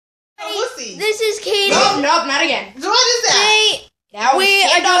pussy. This is Katie. Nope, not again. What is that? We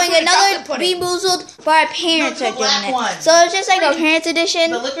are doing another Bean Boozled, but our parents are doing it. One. So it's just like a parents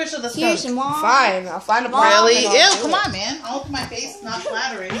edition. The licorice or the Here's skunk? Mom. Fine, I'll find a Mom. Really? I'll Ew, do come it. on, man. I'll open my face. Not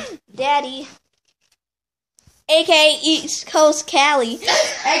flattering. Daddy. AKA East Coast Cali.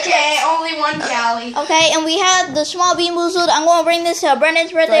 AKA only one Cali. Okay, and we have the small Bean Boozled. I'm going to bring this to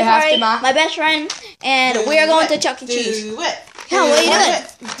Brendan's birthday I have party, to, Ma? my best friend, and we are going to Chuck E. Cheese. Do it. Hell, what are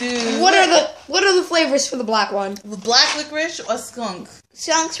you doing? What are the flavors for the black one? Black licorice or skunk?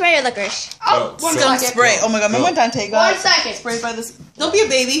 Skunk spray or licorice? Oh, one Skunk second. spray. Oh my god, remember one time Tay got 1 second. sprayed by this? Don't be a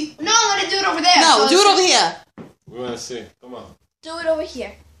baby. No, let it do it over there. No, So do it it's- over here. We want to see. Come on. Do it over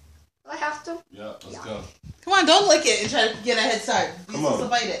here. Do I have to? Yeah, let's go. Come on, don't lick it and try to get a head start. You're Come on. supposed to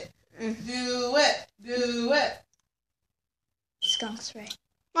bite it. Do it. Do it. Skunk spray.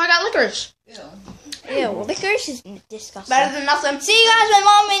 Oh, I got licorice. Ew. Ew, licorice is disgusting. Better than nothing. See, you guys, my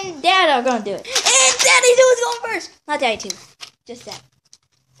mom and dad are going to do it. And Daddy too is going first. Not Daddy too. Just Dad.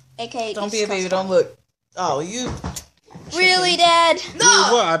 AKA Don't be a baby, don't look. Oh, you. Really, Dad? Dude, No,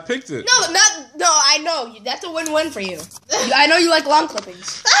 what? I picked it. no, I know. That's a win-win for you. I know you like lawn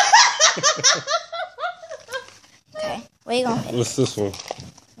clippings. Okay, where you going? What's this one?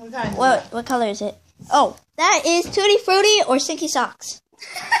 What color is it? Oh, that is Tutti Frutti or Stinky Socks.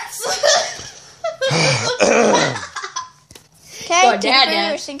 Okay, Go, Tutti Dad, Frutti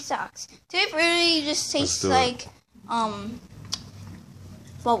Dad. or Stinky Socks. Tutti Frutti just tastes do it. like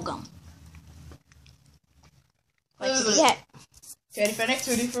bubblegum. What did you get? Ready for next?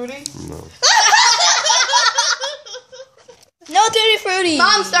 Tutti Frutti? No. No Tutti Frutti.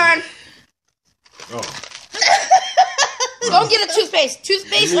 Mom's turn. Oh. Don't get a toothpaste.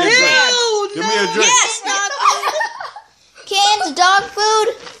 Toothpaste. Give me a drink. Ew, Give me a drink. Yes, dog food. Canned dog food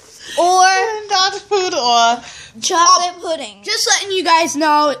or Dog food or chocolate pudding. Just letting you guys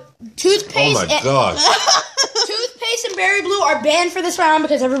know, Oh toothpaste. my god. Toothpaste and berry blue are banned for this round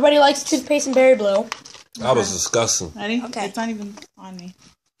because everybody likes toothpaste and berry blue. That was disgusting. Ready? Okay. It's not even on me.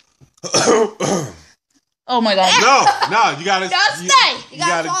 Oh my god. No, you gotta. Gotta stay. You You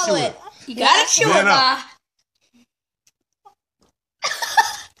gotta gotta swallow chew it. You gotta chew it, Man up. Ma.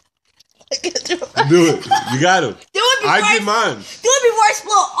 Do it. You gotta. Do it before I did mine. do it before I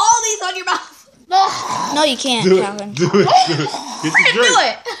spill all these on your mouth. No, you can't, Do Calvin. it. Do it. Do it. Get the Do drink.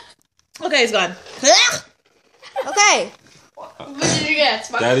 it. Okay, it's gone. Okay, What did you get?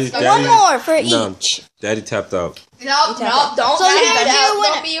 Daddy, one Daddy. more for No, each. Daddy tapped out. No, tapped don't. So tap here's that your out.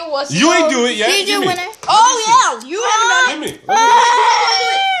 winner. Don't be a wussy. You ain't do it yet. Here's Give your me. winner. Oh yeah, you haven't Give me.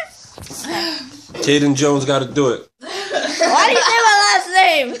 Caden Jones got to do it. Why do you say my last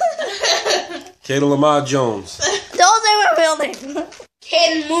name? Caden Lamar Jones. Don't say my real name.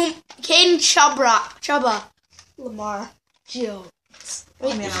 Caden Chubba. Lamar. Jill. Oh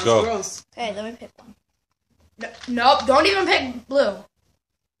man, Let's that go. was gross. Okay, let me pick one. Nope, don't even pick blue.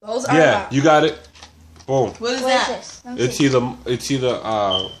 Those are Yeah, you got it. Boom. What is What is that? this? Let me It's see. either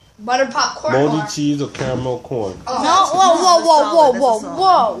butter popcorn. moldy cheese or caramel corn. No,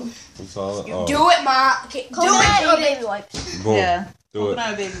 whoa. It's all. Do it, Ma. Okay, do Coconut or it. baby wipes? Boom. Yeah. Do it.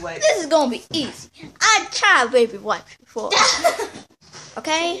 Not a baby wipe. This is gonna be easy. I tried baby wipes before.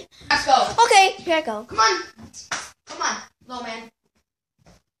 Okay? Let's go. Okay, here I go. Come on, little man.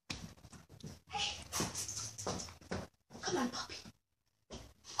 Come on, puppy.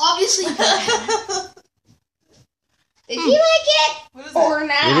 Obviously, you can. Did you like it What is or it?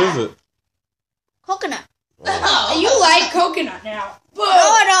 not? What is it? Coconut. Oh. You like coconut now? No,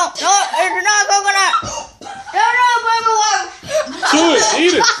 I don't. No, it's not coconut. No, baby wipes. Do it.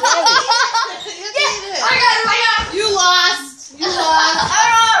 Eat it. I got it. You lost. You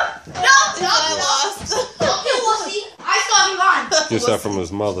lost. No, I lost. don't you wussy. I still haven't gone. Gets that from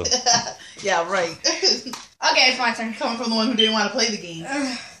his mother. Yeah, right. Okay, it's my turn. Coming from the one who didn't want to play the game.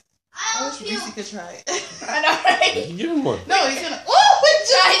 I I wish Reese could try it. know, right? Give him one. No, he's gonna. Oh,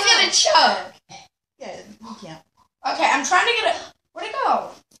 Yeah, he's gonna chug. Yeah, you can't. Okay, I'm trying to get it. Where'd it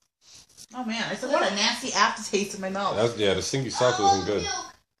go? Oh man, I still got a nasty aftertaste in my mouth. Yeah, the stinky sauce isn't good.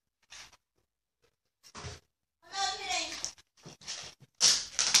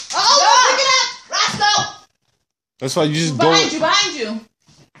 Oh, pick it up! Roscoe! That's why you just Behind don't. you, behind you.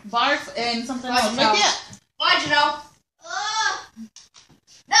 Barf and something else. Right Right now. there. Why'd you know?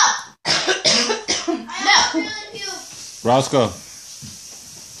 No. Roscoe.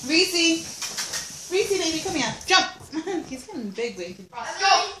 Reese, baby, come here. Jump. He's getting big, but he can. Let's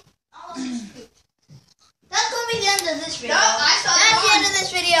go. That's gonna be the end of this video. No, I saw That's the the end of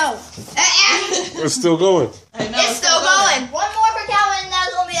this video. It's still going. I know. It's still going. One more for Calvin, and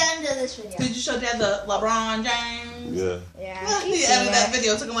that's gonna be the end of this video. Did you show Dad the LeBron James? games. Yeah. Yeah. He edited that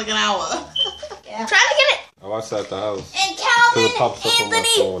video. It took him like an hour. Yeah. I'm trying to get it. I watched that at the house. And Till it Calvin pops up on my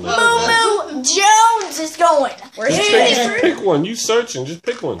Anthony phone. Moo Jones is going. Where's Just pick one. You searching. Just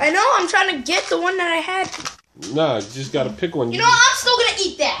pick one. I know. I'm trying to get the one that I had. Nah, you just gotta pick one. You know, I'm still gonna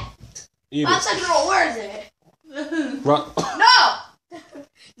eat that. Eat I'm it. second roll. Where is it? Ro-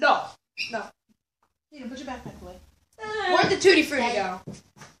 No. No. Here, put your backpack away. Where'd the Tutti Frutti go?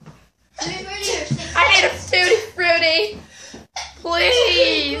 Tutti Frutti. I need a Tutti Frutti.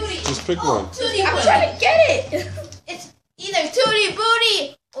 Please. just pick one. Tutti I'm Frutti. trying to get it. It's either Tutti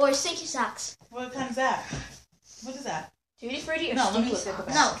Booty or Stinky Socks. What kind is that? What is that? Tutti Frutti or No, let me Stinky look at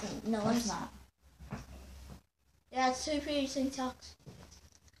the Socks? back. No, No, it's it's not. Yeah, it's Tutti Frutti, Stinky Socks.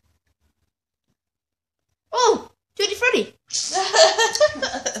 Oh, Tutti Frutti.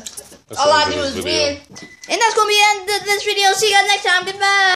 That's All I the do end of is this video. win. And that's gonna be the end of this video. See you guys next time. Goodbye.